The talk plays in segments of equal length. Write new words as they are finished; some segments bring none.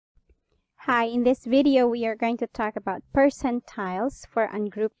Hi, in this video, we are going to talk about percentiles for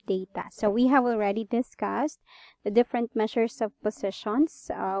ungrouped data. So we have already discussed the different measures of positions.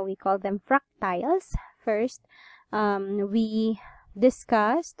 We call them fractiles. First, we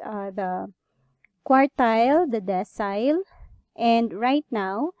discussed the quartile, the decile, and right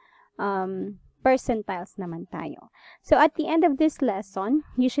now, percentiles naman tayo. So at the end of this lesson,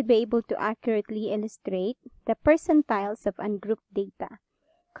 you should be able to accurately illustrate the percentiles of ungrouped data,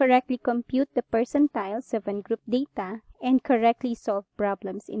 correctly compute the percentiles of ungrouped data, and correctly solve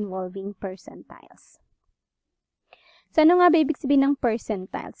problems involving percentiles. So, ano nga ba ibig sabihin ng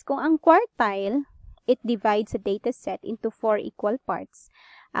percentiles? Kung ang quartile, it divides a data set into 4 equal parts.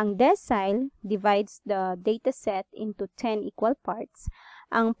 Ang decile divides the data set into 10 equal parts.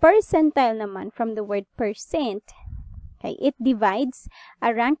 Ang percentile naman, from the word percent, okay, it divides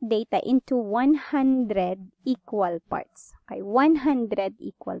a ranked data into 100 equal parts. Okay, 100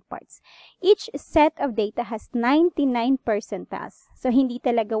 equal parts. Each set of data has 99 percentiles. So, hindi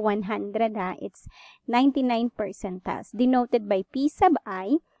talaga 100 ha. It's 99 percentiles, denoted by P sub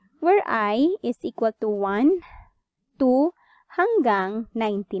I, where I is equal to 1, 2, hanggang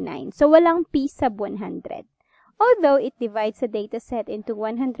 99. So, walang P sub 100. Although it divides a data set into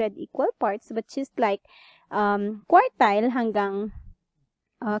 100 equal parts, but just like quartile hanggang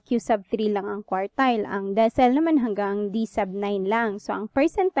Q sub 3 lang ang quartile. Ang decile naman hanggang D sub 9 lang. So, ang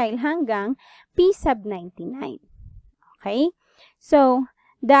percentile hanggang P sub 99. Okay? So,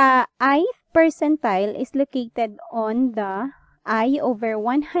 the ith percentile is located on the I over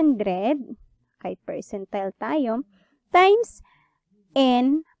 100. Okay, percentile tayo. Times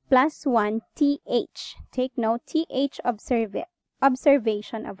N plus 1 TH. Take note, TH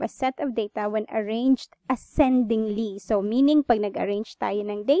observation of a set of data when arranged ascendingly. So, meaning pag nag-arrange tayo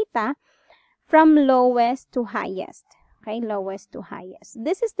ng data from lowest to highest. Okay, lowest to highest.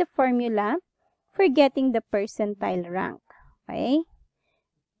 This is the formula for getting the percentile rank. Okay?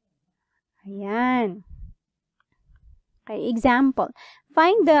 Ayan. Okay, example.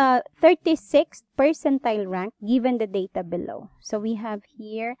 Find the 36th percentile rank given the data below. So, we have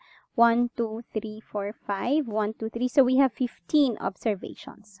here 1, 2, 3, 4, 5, 1, 2, 3. So, we have 15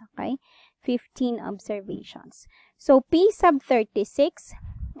 observations. Okay? 15 observations. So, P sub 36,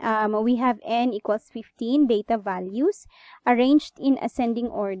 we have N equals 15 data values arranged in ascending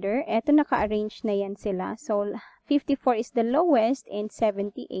order. Eto, naka-arrange na yan sila. So, 54 is the lowest and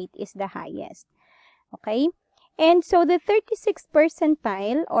 78 is the highest. Okay? And so, the 36th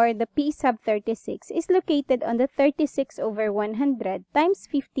percentile, or the P sub 36, is located on the 36 over 100 times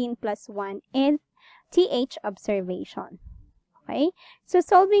 15 plus 1 and TH observation. Okay? So,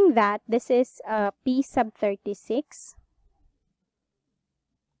 solving that, this is P sub 36.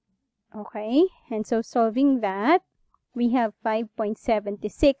 Okay? And so, solving that, we have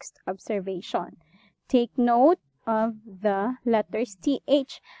 5.76 observation. Take note of the letters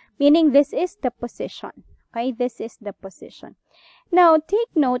TH, meaning this is the position. Okay, this is the position. Now,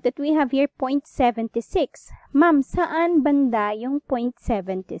 take note that we have here 0.76. Ma'am, saan banda yung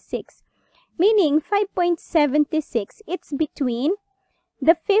 0.76? Meaning, 5.76, it's between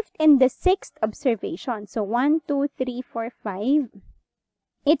the 5th and the 6th observation. So, 1, 2, 3, 4, 5.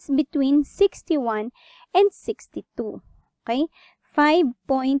 It's between 61 and 62. Okay,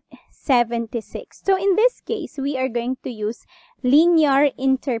 5.76. So, in this case, we are going to use linear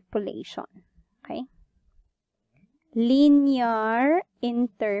interpolation. Okay? Linear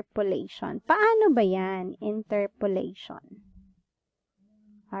interpolation. Paano ba yan? Interpolation.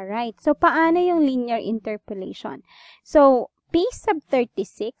 Alright. So, paano yung linear interpolation? So, P sub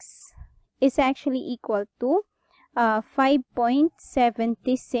 36 is actually equal to 5.76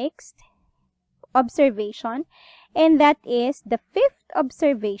 observation. And that is the 5th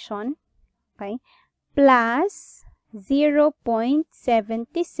observation, okay, plus 0.76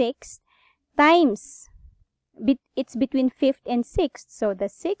 times, it's between 5th and 6th. So, the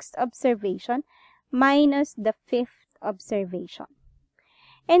 6th observation minus the 5th observation.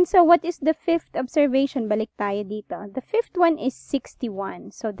 And so, what is the 5th observation? Balik tayo dito. The 5th one is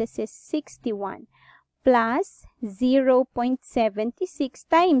 61. So, this is 61 plus 0.76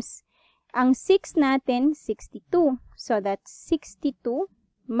 times. Ang 6 natin, 62. So, that's 62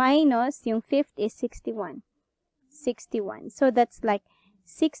 minus yung 5th is 61. 61. So, that's like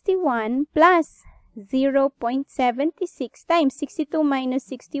 61 plus 0.76 times 62 minus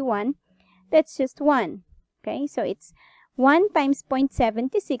 61, that's just 1. Okay, so it's 1 times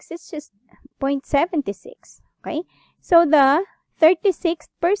 0.76, it's just 0.76. Okay, so the 36th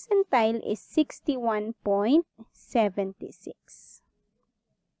percentile is 61.76.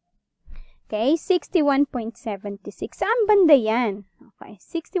 Okay, 61.76. Saan banda yan? Okay,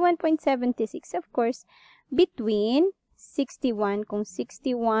 61.76, of course, between 61, kung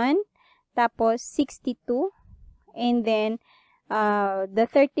 61, tapos 62, and then the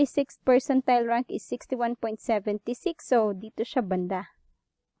 36th percentile rank is 61.76. So, dito siya banda.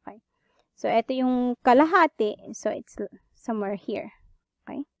 Okay. So, ito yung kalahati. So, it's somewhere here.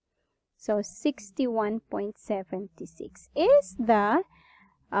 Okay. So, 61.76 is the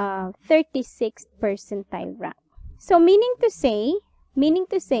 36th percentile rank. So, meaning to say,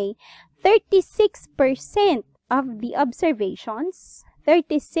 36% of the observations,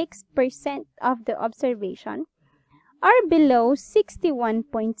 36% of the observation are below 61.76.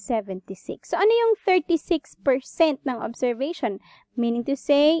 So, ano yung 36% ng observation? Meaning to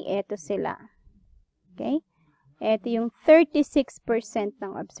say, eto sila. Okay? Eto yung 36%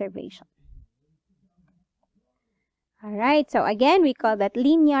 ng observation. Alright, so again, we call that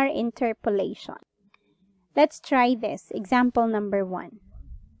linear interpolation. Let's try this. Example number 1.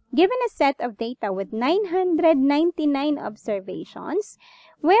 Given a set of data with 999 observations,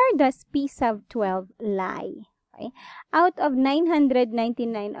 where does P sub 12 lie? Okay? Out of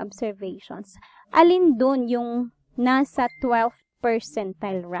 999 observations, alin doon yung nasa 12th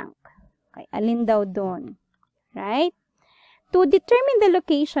percentile rank? Okay? Alin daw doon? Right? To determine the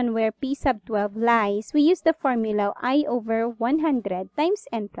location where P sub 12 lies, we use the formula I over 100 times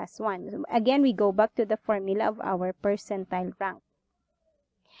n plus 1. So again, we go back to the formula of our percentile rank.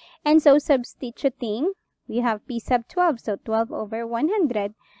 And so, substituting, we have P sub 12. So, 12 over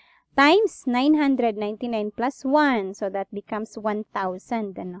 100 times 999 plus 1. So, that becomes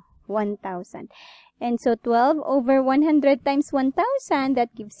 1,000. Ano? 1,000. And so, 12 over 100 times 1,000,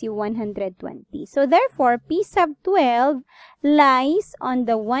 that gives you 120. So, therefore, P sub 12 lies on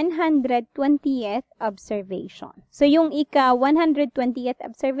the 120th observation. So, yung ika 120th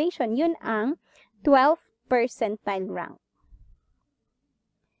observation, yun ang 12th percentile rank.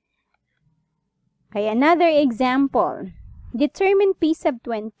 Okay, another example. Determine P sub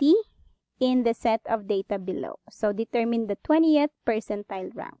 20 in the set of data below. So, determine the 20th percentile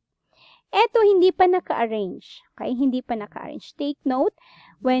rank. Eto, hindi pa naka-arrange. Okay, hindi pa naka-arrange. Take note,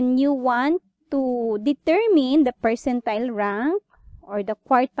 when you want to determine the percentile rank, or the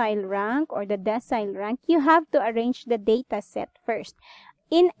quartile rank, or the decile rank, you have to arrange the data set first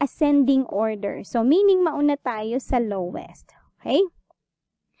in ascending order. So, meaning mauna tayo sa lowest. Okay?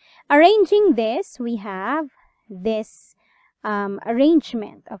 Arranging this, we have this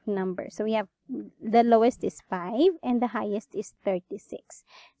arrangement of numbers. So, we have the lowest is 5 and the highest is 36.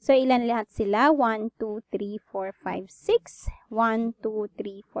 So, ilan lahat sila? 1, 2, 3, 4, 5, 6. 1, 2,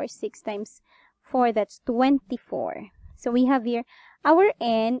 3, 4, 6 times 4, that's 24. So, we have here, our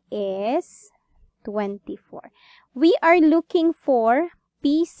n is 24. We are looking for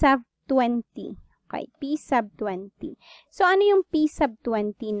P sub 20. Okay, P sub 20. So, ano yung P sub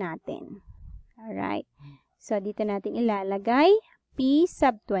 20 natin? Alright. So, dito natin ilalagay. P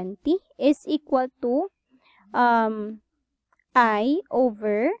sub 20 is equal to I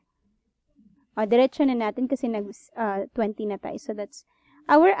over, diretso na natin kasi nag 20 na tayo. So, that's,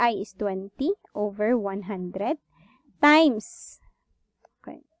 our I is 20 over 100 times,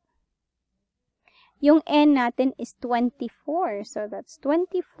 okay, yung n natin is 24. So, that's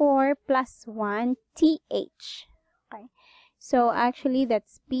 24 plus 1 TH. Okay. So, actually,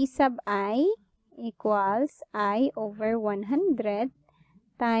 that's P sub I equals I over 100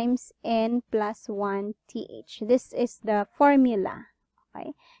 times n plus 1 TH. This is the formula.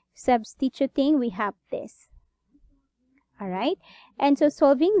 Okay. Substituting, we have this. Alright. And so,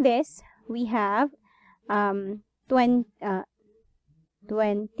 solving this, we have 20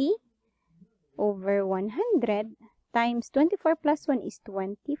 over 100 times 24 plus 1 is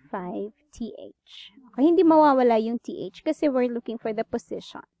 25 TH. Okay, hindi mawawala yung TH kasi we're looking for the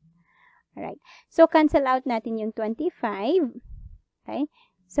position. Alright. So, cancel out natin yung 25. Okay.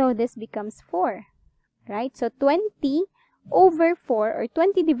 So, this becomes 4. Right. So, 20 over 4 or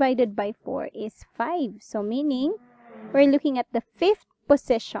 20 divided by 4 is 5. So, meaning, we're looking at the 5th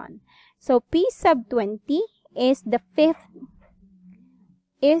position. So, P sub 20 is the 5th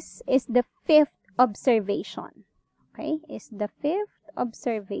observation. Okay, is the 5th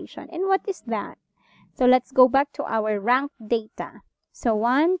observation. And what is that? So, let's go back to our ranked data. So,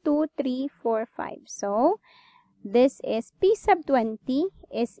 1, 2, 3, 4, 5. So, this is P sub 20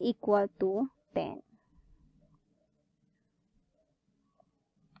 is equal to 10.